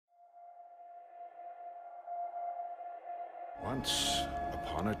Once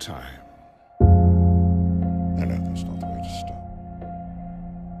upon a time. No, that's not the way to start.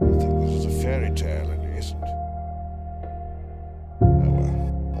 I think this is a fairy tale, and it isn't. Oh well,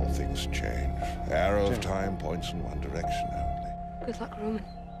 all things change. The arrow of time points in one direction only. Good luck, Roman.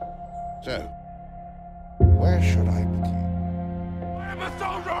 So, where should I begin? I am a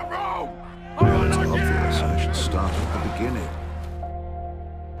soldier of Rome! It's obvious I should start at the beginning.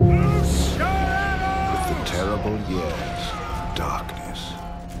 With the terrible years of darkness.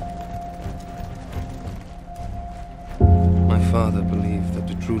 My father believed that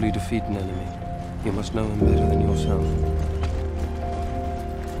to truly defeat an enemy, you must know him better than yourself.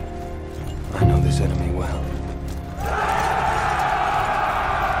 I know this enemy well.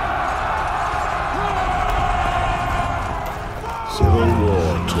 Civil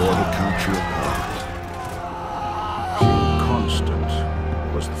war tore the country apart. King Constant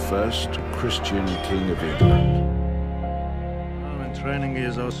was the first Christian king of England. In training he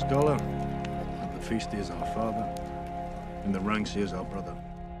is our scholar, at the feast he is our father, in the ranks he is our brother.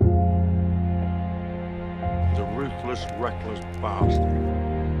 He's a ruthless, reckless bastard.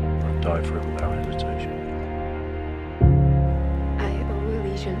 I'd die for him without hesitation. I owe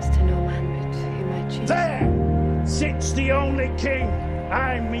allegiance to no man but whom I choose. There sits the only king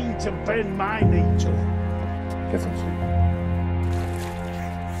I mean to bend my knee to. Get some sleep.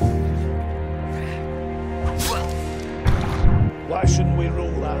 Why shouldn't we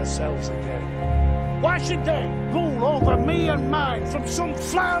rule ourselves again? Why should they rule over me and mine from some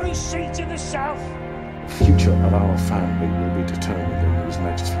flowery seat in the south? The future of our family will be determined in these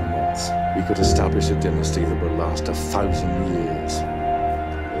next few months. We could establish a dynasty that will last 1,000 years.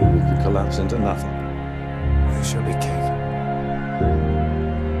 Or we could collapse into nothing. You shall be king.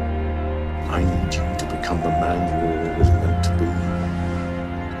 I need you to become the man you were always meant to be.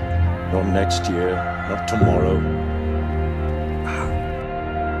 Not next year, not tomorrow.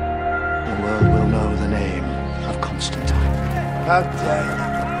 The world will know the name of Constantine. How dare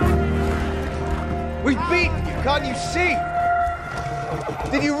you? We've beaten you, can't you see?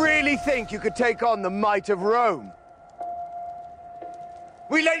 Did you really think you could take on the might of Rome?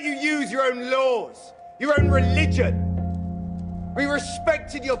 We let you use your own laws, your own religion. We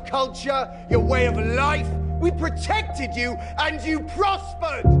respected your culture, your way of life. We protected you, and you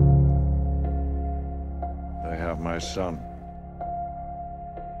prospered. They have my son.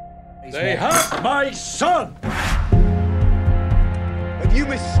 They have my son! But you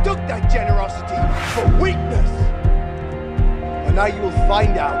mistook that generosity for weakness. And now you will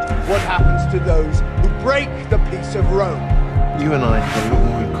find out what happens to those who break the peace of Rome. You and I have a lot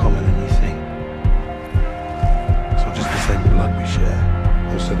more in common than you think. It's not just the same blood we share,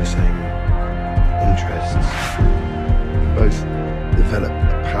 also the same interests. We both develop a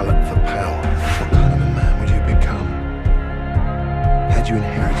palate for power. What kind of a man would you become? Had you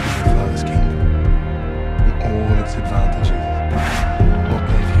inherited your father's kingdom and all its advantages? What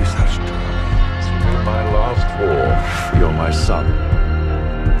gave you such triumphs? In my last war, you're my son.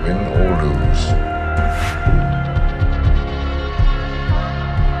 Win or lose.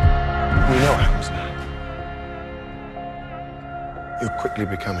 We know what happens now. You're quickly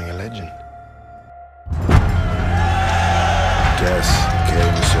becoming a legend. Death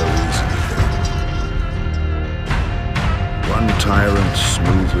came so easily then. One tyrant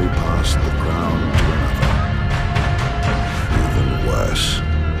smoothly passed the crown to another. Even worse.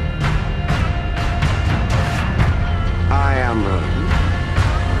 I am Rome.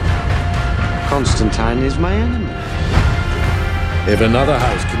 Constantine is my enemy. If another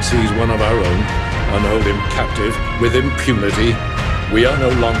house can seize one of our own and hold him captive with impunity, we are no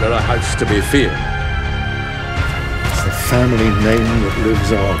longer a house to be feared. It's the family name that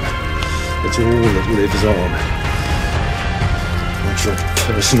lives on. It's all that lives on. Not your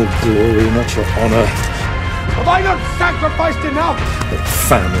personal glory, not your honor. Have I not sacrificed enough? But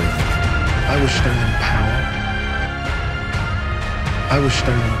family. I will show them power. I will show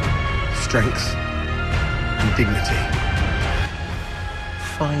them strength and dignity.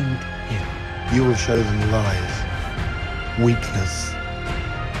 Find him. You will show them lies, weakness,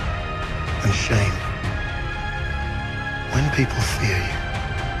 and shame. When people fear you,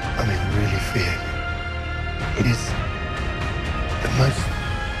 I mean really fear you, it is the most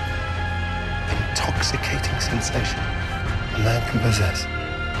intoxicating sensation a man can possess.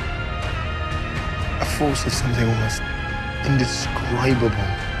 A force of something almost indescribable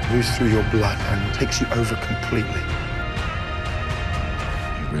moves through your blood and takes you over completely.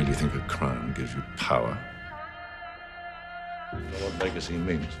 You really think a crown gives you power? You know what legacy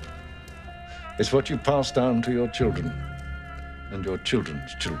means? It's what you pass down to your children and your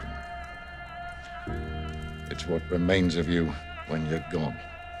children's children. It's what remains of you when you're gone.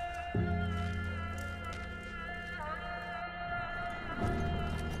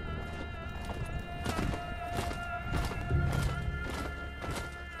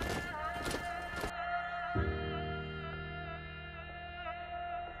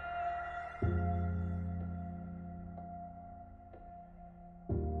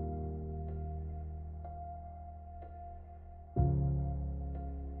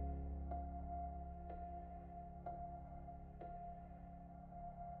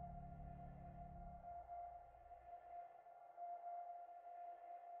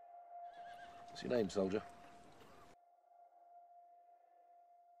 What's your name, soldier?